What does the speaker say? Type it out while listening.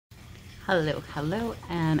Hello,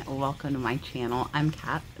 and welcome to my channel. I'm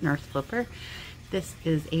Kat, Nurse Flipper. This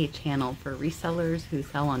is a channel for resellers who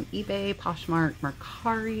sell on eBay, Poshmark,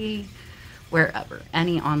 Mercari, wherever,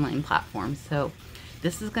 any online platform. So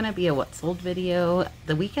this is going to be a what sold video.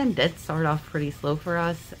 The weekend did start off pretty slow for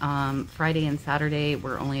us. Friday and Saturday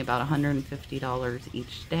were only about $150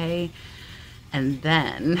 each day. And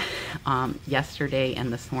then yesterday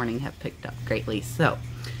and this morning have picked up greatly. So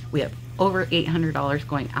we have over $800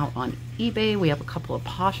 going out on eBay. We have a couple of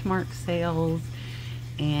Poshmark sales,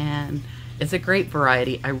 and it's a great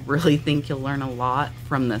variety. I really think you'll learn a lot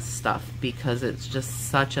from this stuff because it's just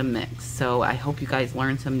such a mix. So I hope you guys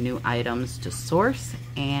learn some new items to source,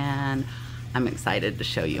 and I'm excited to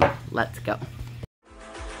show you. Let's go.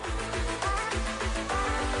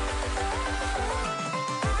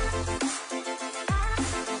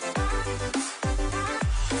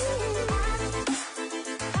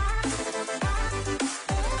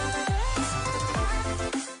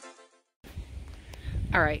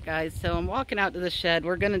 Alright guys, so I'm walking out to the shed.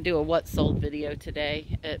 We're going to do a what sold video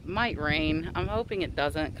today. It might rain. I'm hoping it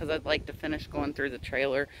doesn't because I'd like to finish going through the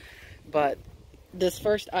trailer. But this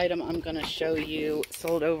first item I'm going to show you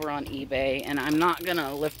sold over on eBay, and I'm not going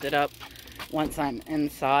to lift it up once I'm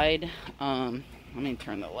inside. Let me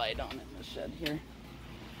turn the light on in the shed here.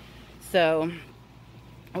 So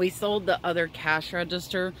we sold the other cash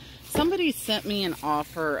register. Somebody sent me an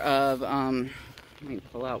offer of, let me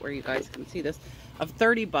pull out where you guys can see this, of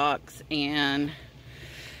 30 bucks, and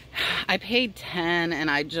I paid 10,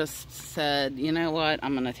 and I just said, you know what,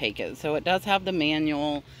 I'm gonna take it. So it does have the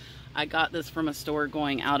manual. I got this from a store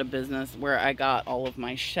going out of business where I got all of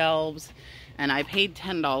my shelves, and I paid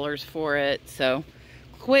 $10 for it. So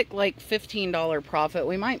quick, like $15 profit.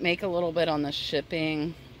 We might make a little bit on the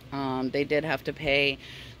shipping. They did have to pay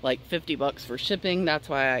like 50 bucks for shipping. That's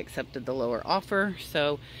why I accepted the lower offer.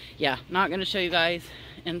 So yeah, not gonna show you guys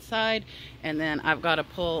inside. And then I've got to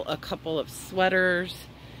pull a couple of sweaters.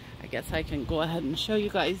 I guess I can go ahead and show you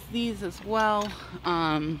guys these as well.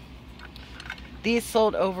 These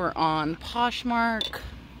sold over on Poshmark.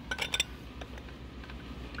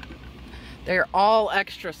 They're all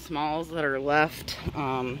extra smalls that are left.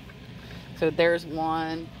 So there's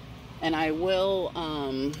one, and I will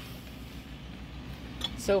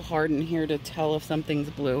so hard in here to tell if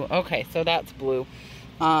something's blue. Okay, so that's blue.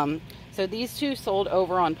 So these two sold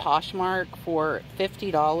over on Poshmark for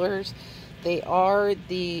 $50. They are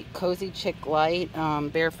the Cozy Chick Light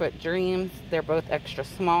Barefoot Dreams. They're both extra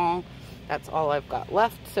small. That's all I've got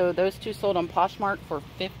left. So those two sold on Poshmark for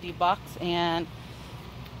 50 bucks, and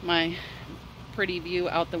my pretty view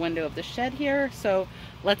out the window of the shed here. So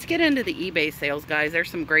let's get into the eBay sales, guys.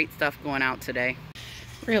 There's some great stuff going out today.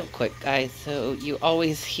 Real quick, guys, so you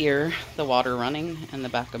always hear the water running in the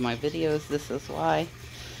back of my videos. This is why.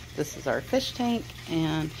 This is our fish tank,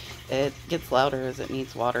 and it gets louder as it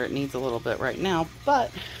needs water. It needs a little bit right now,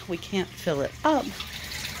 but we can't fill it up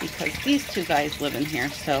because these two guys live in here.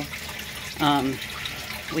 So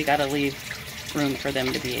we got to leave room for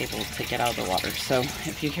them to be able to get out of the water. So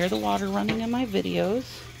if you hear the water running in my videos,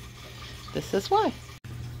 this is why.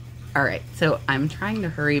 All right, so I'm trying to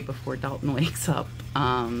hurry before Dalton wakes up.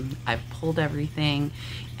 I've pulled everything,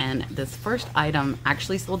 and this first item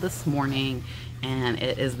actually sold this morning, and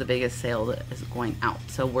it is the biggest sale that is going out.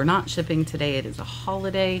 So we're not shipping today. It is a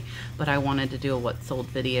holiday, but I wanted to do a what sold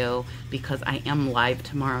video because I am live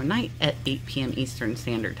tomorrow night at 8 p.m. Eastern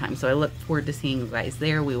Standard Time. So I look forward to seeing you guys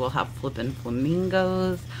there. We will have Flippin'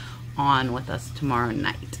 Flamingos on with us tomorrow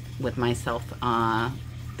night with myself,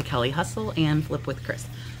 the Kelly Hustle, and Flip with Chris.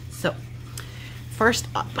 So first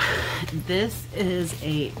up, this is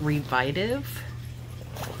a Revitive,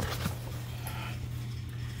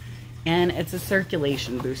 and it's a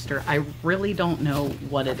circulation booster. I really don't know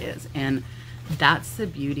what it is, and that's the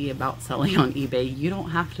beauty about selling on eBay. You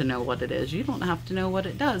don't have to know what it is. You don't have to know what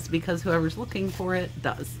it does, because whoever's looking for it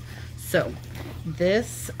does. So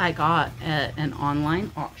this I got at an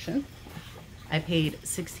online auction. I paid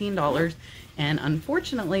 $16, and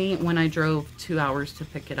unfortunately when I drove 2 hours to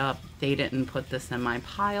pick it up, they didn't put this in my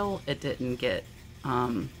pile. It didn't get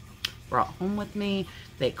brought home with me.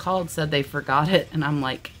 They called, said they forgot it, and I'm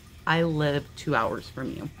like, I live 2 hours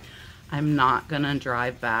from you. I'm not gonna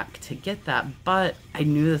drive back to get that, but I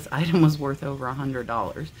knew this item was worth over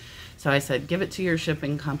 $100. So I said, give it to your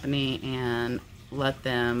shipping company and let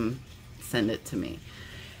them send it to me.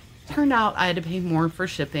 Turned out I had to pay more for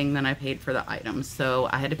shipping than I paid for the item. So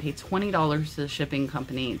I had to pay $20 to the shipping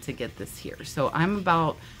company to get this here. So I'm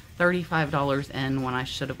about $35 in when I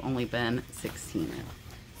should have only been $16 in.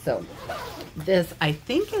 So this I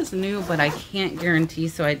think is new, but I can't guarantee,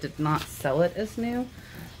 so I did not sell it as new.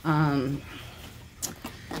 And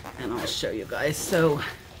I'll show you guys. So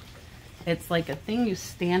it's like a thing you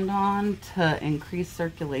stand on to increase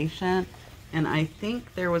circulation. And I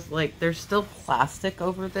think there was like, there's still plastic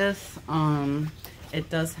over this. It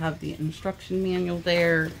does have the instruction manual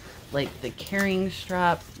there. Like the carrying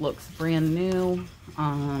strap looks brand new.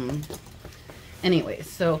 Anyway,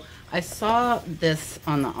 so I saw this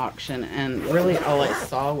on the auction, and really all I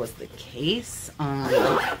saw was the case.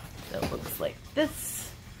 It looks like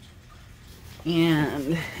this.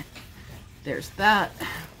 And there's that.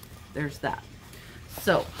 There's that.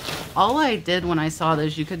 So all I did when I saw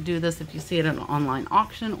this, you could do this if you see it at an online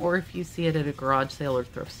auction or if you see it at a garage sale or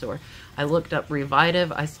thrift store. I looked up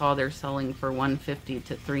Revitive. I saw they're selling for $150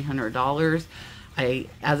 to $300.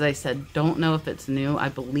 As I said, don't know if it's new. I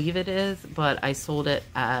believe it is, but I sold it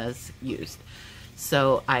as used.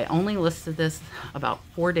 So I only listed this about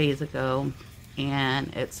 4 days ago,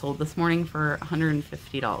 and it sold this morning for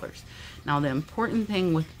 $150. Now the important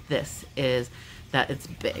thing with this is that it's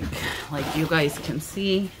big. Like you guys can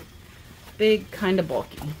see, big, kind of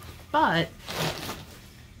bulky. But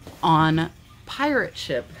on Pirate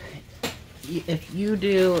Ship, if you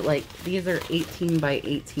do, like, these are 18 by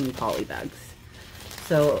 18 poly bags.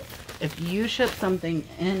 So if you ship something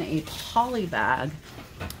in a poly bag,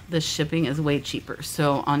 the shipping is way cheaper.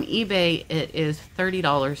 So on eBay, it is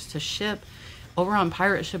 $30 to ship. Over on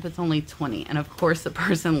Pirate Ship, it's only $20. And of course, the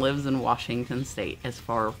person lives in Washington State, as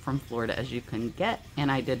far from Florida as you can get. And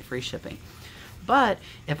I did free shipping. But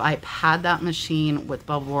if I pad that machine with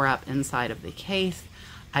bubble wrap inside of the case,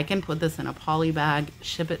 I can put this in a poly bag,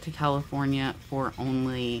 ship it to California for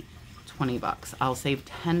only 20 bucks. I'll save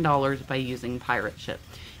 $10 by using Pirate Ship.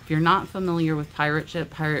 If you're not familiar with Pirate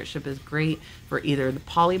Ship is great for either the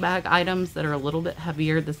poly bag items that are a little bit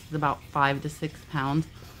heavier. This is about 5 to 6 pounds.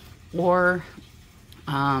 Or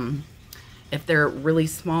if they're really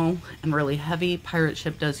small and really heavy, Pirate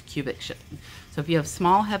Ship does cubic shipping. So if you have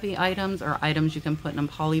small, heavy items or items you can put in a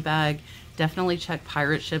poly bag, definitely check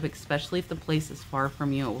Pirate Ship, especially if the place is far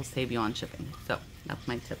from you. It will save you on shipping. So that's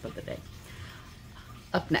my tip of the day.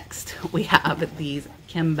 Up next, we have these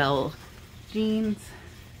Campbell jeans.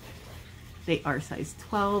 They are size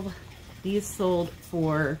 12. These sold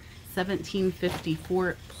for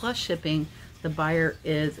 $17.54 plus shipping. The buyer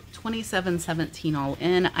is $27.17 all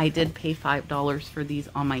in. I did pay $5 for these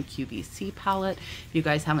on my QVC palette. If you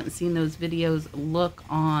guys haven't seen those videos, look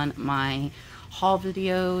on my haul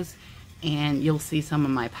videos and you'll see some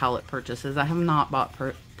of my palette purchases. I have not bought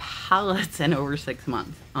palettes in over 6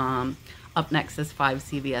 months. Up next is 5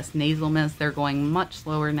 CVS Nasal Mist. They're going much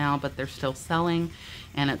slower now, but they're still selling,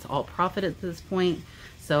 and it's all profit at this point.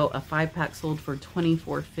 So a 5-pack sold for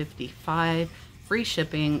 $24.55. Free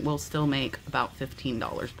shipping will still make about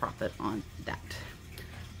 $15 profit on that.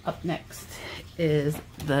 Up next is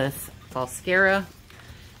this Falscara.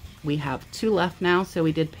 We have 2 left now, so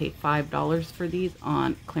we did pay $5 for these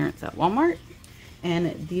on clearance at Walmart.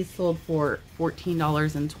 And these sold for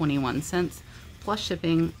 $14.21 plus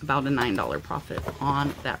shipping, about a $9 profit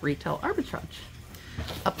on that retail arbitrage.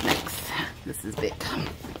 Up next, this is big.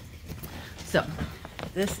 So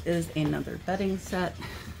this is another bedding set.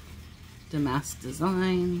 Damask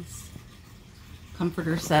Designs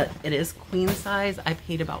comforter set. It is queen size. I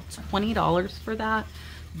paid about $20 for that.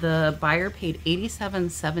 The buyer paid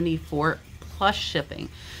 $87.74 plus shipping.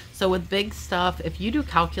 So with big stuff, if you do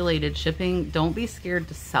calculated shipping, don't be scared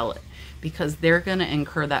to sell it because they're going to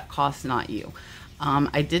incur that cost, not you.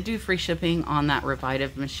 I did do free shipping on that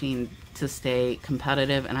Revitive machine to stay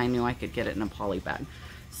competitive, and I knew I could get it in a poly bag.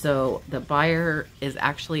 So the buyer is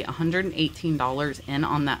actually $118 in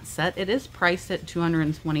on that set. It is priced at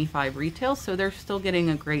 $225 retail, so they're still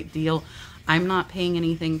getting a great deal. I'm not paying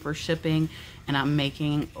anything for shipping, and I'm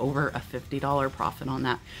making over a $50 profit on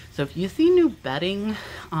that. So if you see new bedding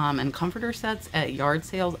and comforter sets at yard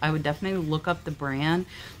sales, I would definitely look up the brand.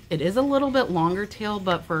 It is a little bit longer tail,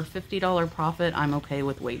 but for a $50 profit, I'm okay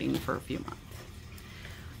with waiting for a few months.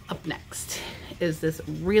 Up next is this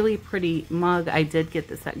really pretty mug. I did get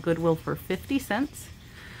this at Goodwill for 50 cents.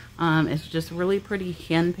 It's just really pretty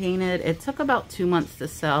hand painted. It took about 2 months to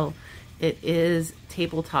sell. It is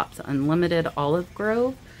Tabletops Unlimited Olive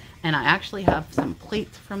Grove, and I actually have some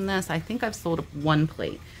plates from this. I think I've sold 1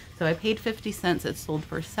 plate. So I paid 50 cents. It sold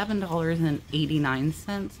for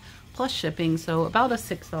 $7.89 plus shipping, so about a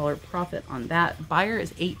 $6 profit on that. Buyer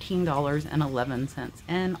is $18.11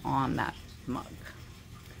 in on that mug.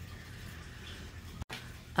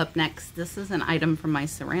 Up next, this is an item from my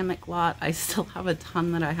ceramic lot. I still have a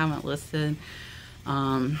ton that I haven't listed.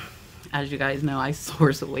 As you guys know, I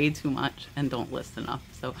source way too much and don't list enough.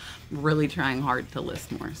 So I'm really trying hard to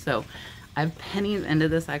list more. So I've pennies into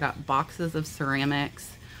this. I got boxes of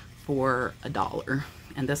ceramics for $1,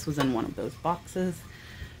 and this was in one of those boxes.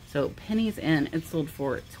 So pennies in. It sold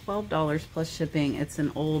for $12 plus shipping. It's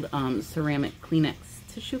an old ceramic Kleenex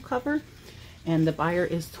tissue cover, and the buyer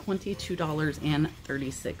is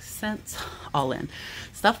 $22.36 all in.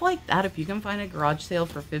 Stuff like that, if you can find a garage sale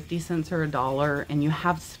for 50 cents or $1 and you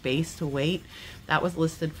have space to wait, that was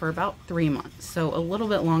listed for about 3 months. So a little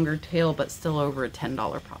bit longer tail, but still over a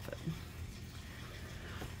 $10 profit.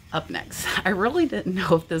 Up next, I really didn't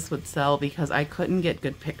know if this would sell because I couldn't get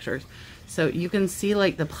good pictures. So you can see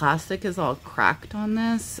like the plastic is all cracked on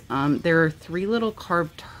this. There are 3 little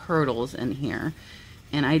carved turtles in here.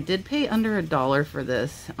 And I did pay under $1 for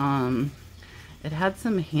this. It had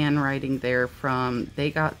some handwriting there from,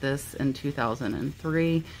 they got this in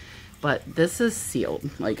 2003. But this is sealed.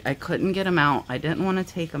 Like, I couldn't get them out. I didn't want to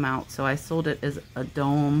take them out. So I sold it as a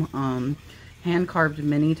dome, hand-carved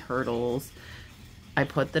mini turtles. I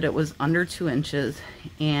put that it was under 2 inches.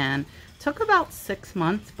 And took about 6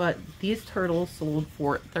 months. But these turtles sold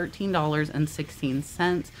for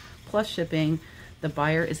 $13.16 plus shipping. The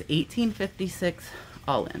buyer is $18.56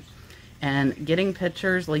 all in. And getting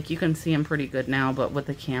pictures, like you can see them pretty good now, but with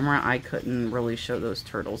the camera I couldn't really show those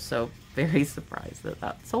turtles, so very surprised that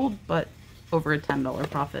that sold, but over a $10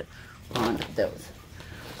 profit on those.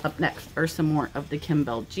 Up next are some more of the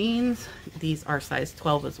Kimbell jeans. These are size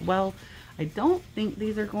 12 as well. I don't think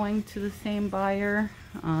these are going to the same buyer.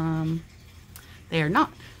 They are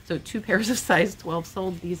not. So 2 pairs of size 12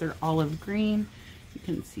 sold. These are olive green. You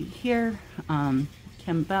can see here,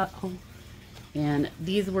 Kimbell. And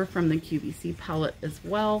these were from the QVC palette as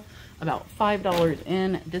well, about $5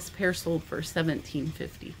 in. This pair sold for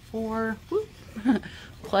 $17.54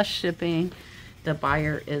 plus shipping. The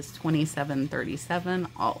buyer is $27.37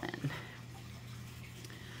 all in.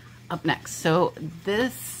 Up next, so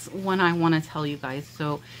this one I want to tell you guys.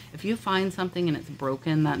 So if you find something and it's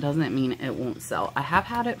broken, that doesn't mean it won't sell. I have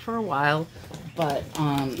had it for a while, but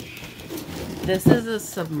this is a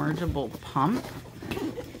submergible pump.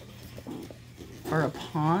 Or a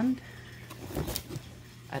pond.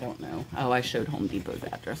 I don't know. Oh, I showed Home Depot's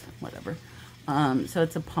address. Whatever. So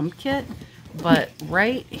it's a pump kit, but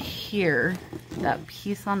right here, that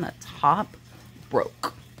piece on the top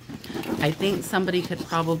broke. I think somebody could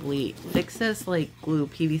probably fix this, like glue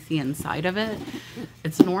PVC inside of it.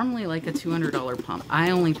 It's normally like a $200 pump.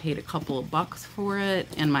 I only paid a couple of bucks for it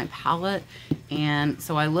and my pallet, and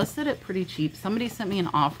so I listed it pretty cheap. Somebody sent me an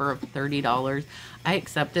offer of $30. I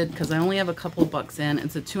accepted because I only have a couple of bucks in.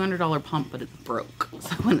 It's a $200 pump, but it's broke.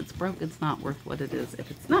 So when it's broke, it's not worth what it is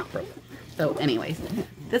if it's not broke. So anyways,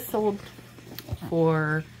 this sold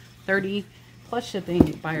for $30 plus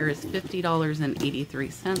shipping. Buyer is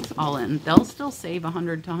 $50.83 all in. They'll still save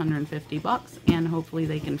 $100 to $150, and hopefully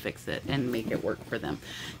they can fix it and make it work for them.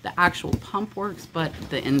 The actual pump works, but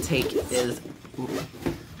the intake is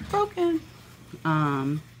broken.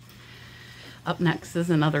 Up next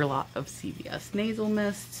is another lot of CVS nasal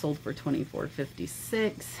mist, sold for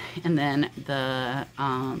 $24.56, and then the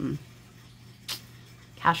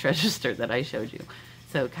cash register that I showed you.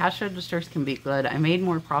 So cash registers can be good. I made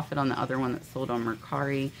more profit on the other one that sold on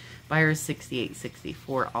Mercari. Buyer is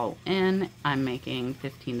 $68.64 all in. I'm making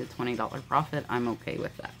 $15 to $20 profit. I'm okay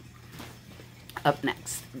with that. Up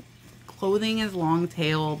next, clothing is long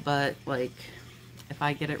tail, but like if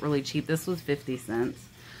I get it really cheap, this was 50 cents.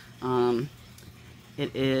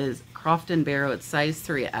 It is Croft & Barrow. It's size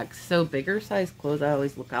 3X. So bigger size clothes I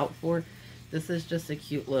always look out for. This is just a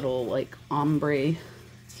cute little like ombre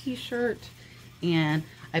t-shirt. And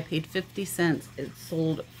I paid 50 cents. It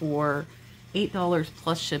sold for $8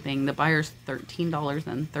 plus shipping. The buyer's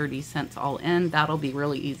 $13.30 all in. That'll be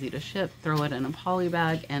really easy to ship. Throw it in a poly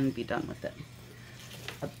bag and be done with it.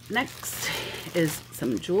 Up next is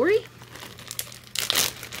some jewelry.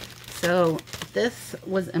 So this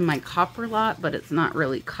was in my copper lot, but it's not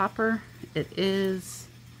really copper. It's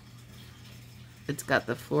got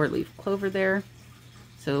the floor leaf clover there.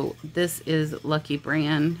 So this is Lucky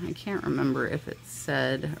Brand. I can't remember if it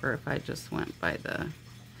said or if I just went by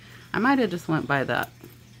I might have just went by the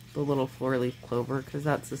little floor leaf clover because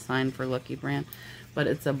that's the sign for Lucky Brand. But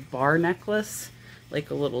it's a bar necklace,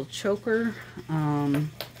 like a little choker.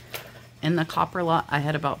 In the copper lot, I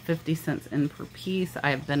had about 50 cents in per piece.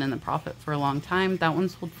 I have been in the profit for a long time. That one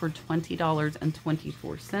sold for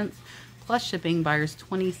 $20.24 plus shipping. Buyers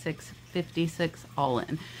 $26.56 all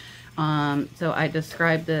in. So I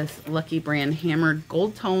described this Lucky Brand hammered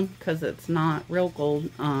gold tone because it's not real gold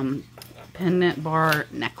pendant bar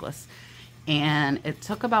necklace. and it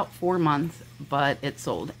took about 4 months, but it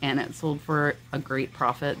sold, and it sold for a great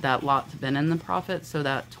profit. That lot's been in the profit, so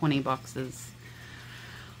that 20 bucks is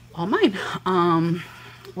all mine.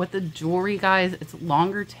 With the jewelry, guys, it's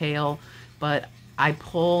longer tail, but I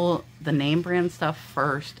pull the name brand stuff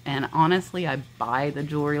first, and honestly, I buy the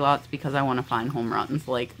jewelry lots because I want to find home runs,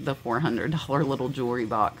 like the $400 little jewelry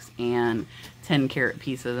box and 10 karat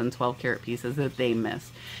pieces and 12 karat pieces that they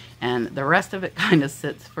miss. And the rest of it kind of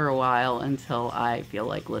sits for a while until I feel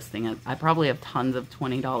like listing it. I probably have tons of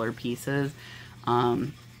 $20 pieces,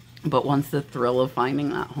 but once the thrill of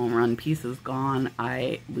finding that home run piece is gone,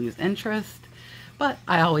 I lose interest, but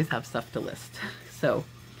I always have stuff to list. So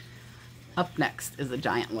up next is a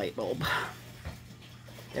giant light bulb.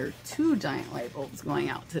 There are 2 giant light bulbs going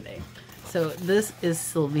out today. So this is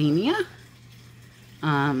Sylvania.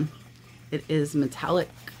 It is metallic.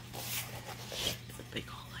 It's a big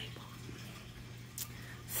old light bulb.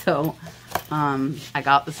 So I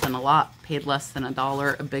got this in a lot, paid less than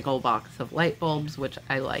 $1, a big old box of light bulbs, which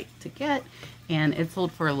I like to get, and it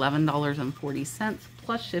sold for $11.40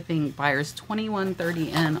 plus shipping. Buyers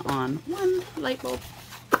 $21.30 in on 1 light bulb.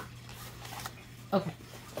 Okay,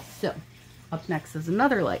 so up next is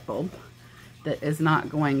another light bulb that is not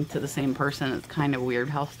going to the same person. It's kind of weird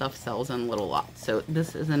how stuff sells in little lots. So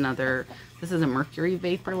this is a mercury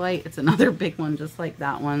vapor light. It's another big one just like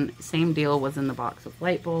that one. Same deal, was in the box of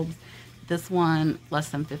light bulbs. This one, less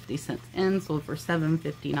than 50 cents in, sold for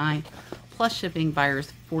 $7.59 plus shipping.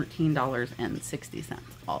 Buyers $14.60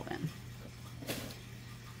 all in.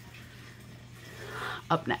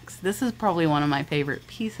 Up next, this is probably one of my favorite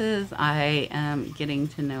pieces. I am getting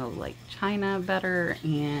to know like China better,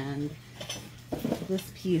 and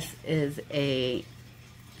this piece is a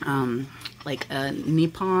like a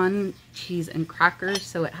Nippon cheese and crackers.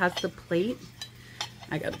 So it has the plate.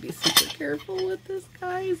 I gotta be super careful with this,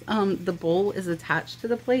 guys. The bowl is attached to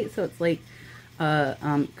the plate, so it's like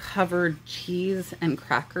a covered cheese and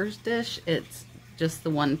crackers dish. It's just the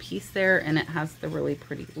one piece there, and it has the really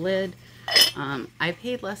pretty lid. I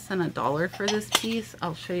paid less than $1 for this piece.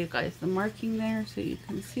 I'll show you guys the marking there so you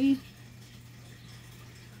can see.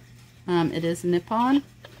 It is Nippon.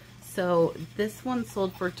 So this one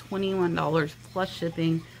sold for $21 plus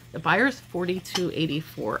shipping. The buyer's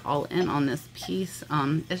 $42.84 all in on this piece.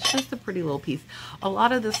 It's just a pretty little piece. A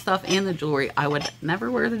lot of this stuff and the jewelry, I would never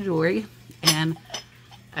wear the jewelry, and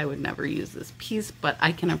I would never use this piece, but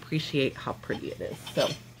I can appreciate how pretty it is. So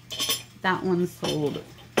that one sold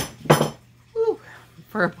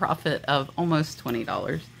for a profit of almost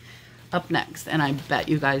 $20. Up next, and I bet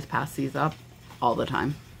you guys pass these up all the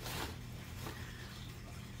time.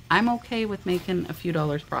 I'm okay with making a few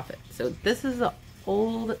dollars profit. So this is the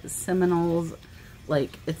old Seminoles,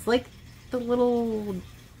 like, it's like the little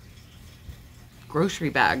grocery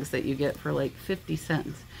bags that you get for like 50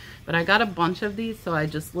 cents. But I got a bunch of these, so I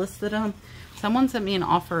just listed them. Someone sent me an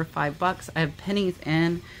offer of $5. I have pennies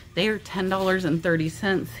in. They are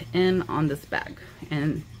 $10.30 in on this bag.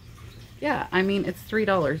 And yeah, I mean, it's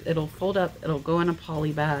 $3. It'll fold up, it'll go in a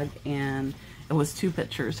poly bag, and it was 2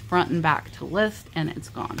 pictures, front and back to list, and it's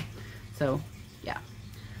gone. So yeah.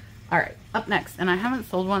 All right, up next, and I haven't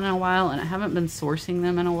sold one in a while, and I haven't been sourcing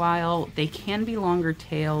them in a while. They can be longer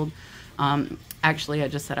tailed. Actually, I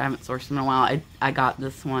just said I haven't sourced them in a while. I got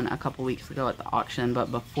this one a couple weeks ago at the auction,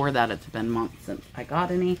 but before that, it's been months since I got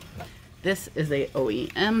any. This is a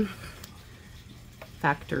OEM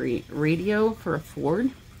factory radio for a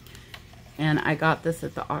Ford, and I got this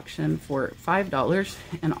at the auction for $5.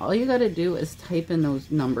 And all you got to do is type in those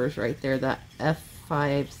numbers right there, that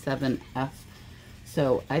F57F.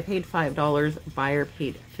 So I paid $5, buyer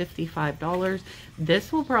paid $55.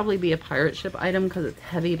 This will probably be a pirate ship item because it's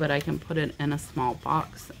heavy, but I can put it in a small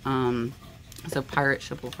box. So pirate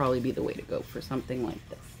ship will probably be the way to go for something like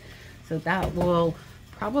this. So that will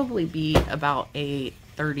probably be about a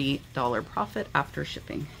 $30 profit after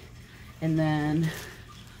shipping. And then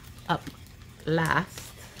up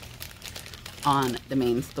last on the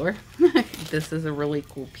main store, this is a really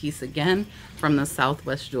cool piece again from the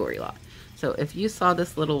Southwest Jewelry Lot. So if you saw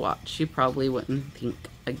this little watch, you probably wouldn't think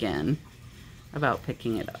again about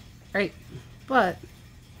picking it up, right? But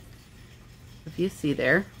if you see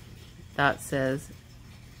there, that says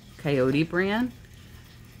Coyote brand,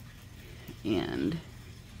 and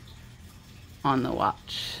on the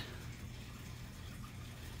watch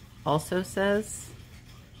also says,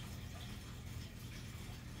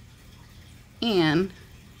 and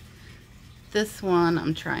this one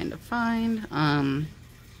I'm trying to find,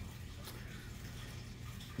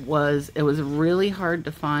 it was really hard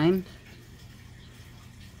to find,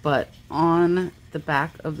 but on the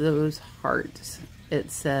back of those hearts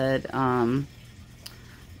it said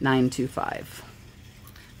 925.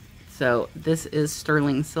 So this is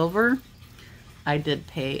sterling silver. I did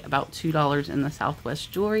pay about $2 in the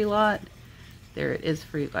Southwest Jewelry lot. There it is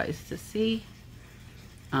for you guys to see.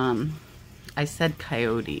 I said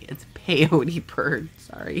coyote. It's peyote bird.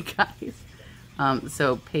 Sorry, guys.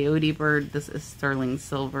 So peyote bird, this is sterling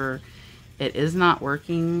silver. It is not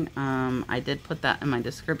working. I did put that in my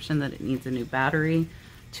description that it needs a new battery.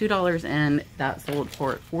 $2 in. That sold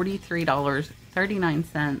for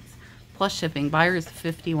 $43.39 plus shipping. Buyers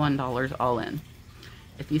 $51 all in.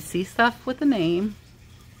 If you see stuff with a name,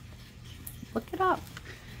 look it up.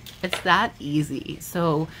 It's that easy.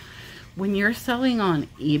 So when you're selling on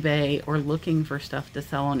eBay or looking for stuff to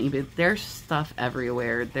sell on eBay, there's stuff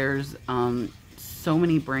everywhere. There's so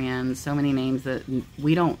many brands, so many names that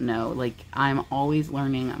we don't know. Like, I'm always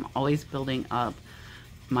learning. I'm always building up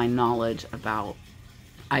my knowledge about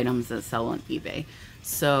items that sell on eBay.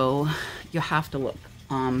 So you have to look.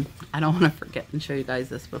 I don't want to forget and show you guys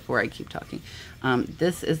this before I keep talking.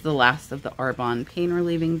 This is the last of the Arbonne pain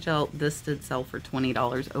relieving gel. This did sell for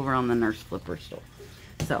 $20 over on the Nurse Flipper store.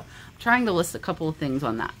 So I'm trying to list a couple of things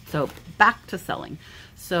on that. So back to selling.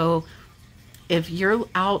 So if you're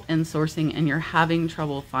out and sourcing and you're having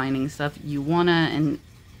trouble finding stuff, you want to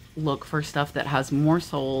look for stuff that has more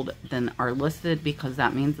sold than are listed, because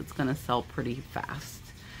that means it's going to sell pretty fast.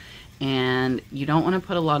 And you don't want to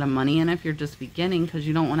put a lot of money in if you're just beginning, because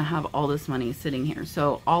you don't want to have all this money sitting here.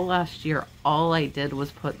 So all last year, all I did was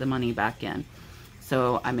put the money back in.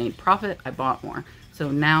 So I made profit, I bought more. So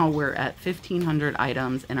now we're at 1,500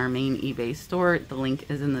 items in our main eBay store. The link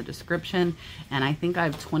is in the description. And I think I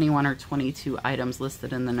have 21 or 22 items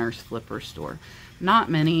listed in the Nurse Flipper store. Not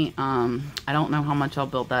many. I don't know how much I'll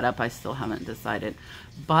build that up. I still haven't decided.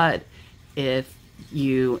 But if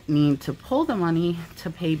you need to pull the money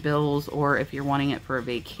to pay bills, or if you're wanting it for a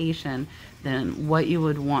vacation, then what you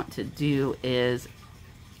would want to do is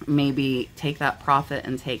maybe take that profit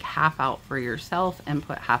and take half out for yourself and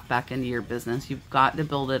put half back into your business. You've got to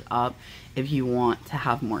build it up if you want to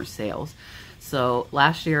have more sales. So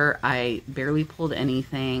last year I barely pulled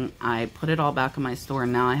anything. I put it all back in my store,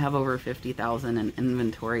 and now I have over 50,000 in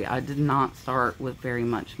inventory. I did not start with very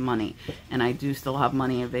much money, and I do still have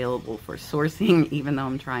money available for sourcing, even though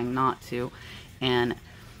I'm trying not to. And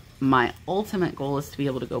my ultimate goal is to be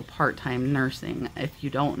able to go part-time nursing. If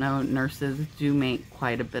you don't know, nurses do make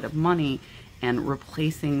quite a bit of money, and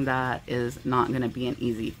replacing that is not going to be an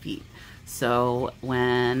easy feat. So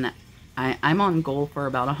when I'm on goal for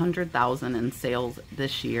about 100,000 in sales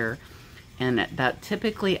this year, and that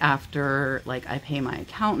typically after, like, I pay my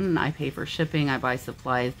accountant, I pay for shipping, I buy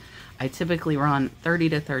supplies, I typically run 30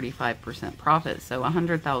 to 35% profit. So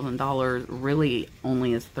 $100,000 really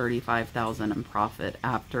only is 35,000 in profit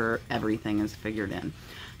after everything is figured in.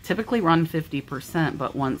 Typically run 50%,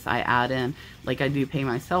 but once I add in, like, I do pay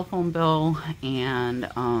my cell phone bill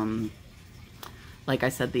and like I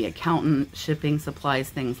said, the accountant, shipping, supplies,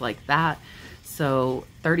 things like that. So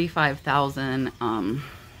 35,000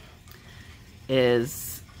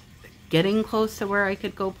 is getting close to where I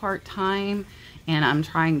could go part-time, and I'm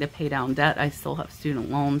trying to pay down debt. I still have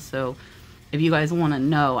student loans. So if you guys want to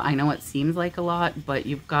know, I know it seems like a lot, but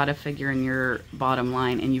you've got to figure in your bottom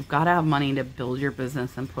line, and you've got to have money to build your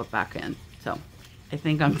business and put back in. So I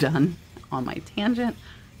think I'm done on my tangent.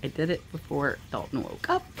 I did it before Dalton woke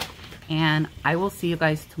up. And I will see you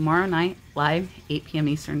guys tomorrow night, live, 8 p.m.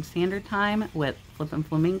 Eastern Standard Time, with Flippin'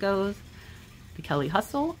 Flamingos, the Kelly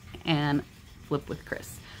Hustle, and Flip with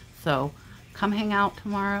Chris. So come hang out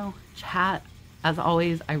tomorrow, chat. As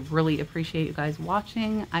always, I really appreciate you guys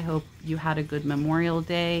watching. I hope you had a good Memorial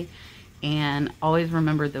Day. And always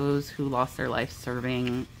remember those who lost their life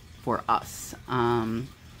serving for us. I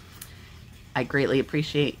greatly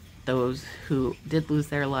appreciate those who did lose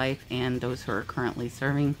their life and those who are currently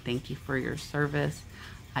serving. Thank you for your service.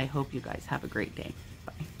 I hope you guys have a great day.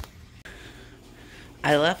 Bye.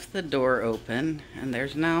 I left the door open, and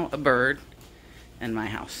there's now a bird in my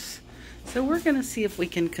house. So we're gonna see if we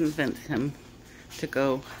can convince him to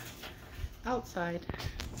go outside.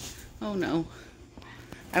 Oh no.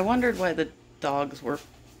 I wondered why the dogs were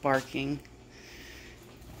barking.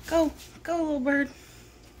 Go, little bird.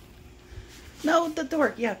 No, the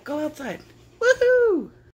door. Yeah, go outside.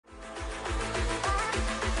 Woohoo!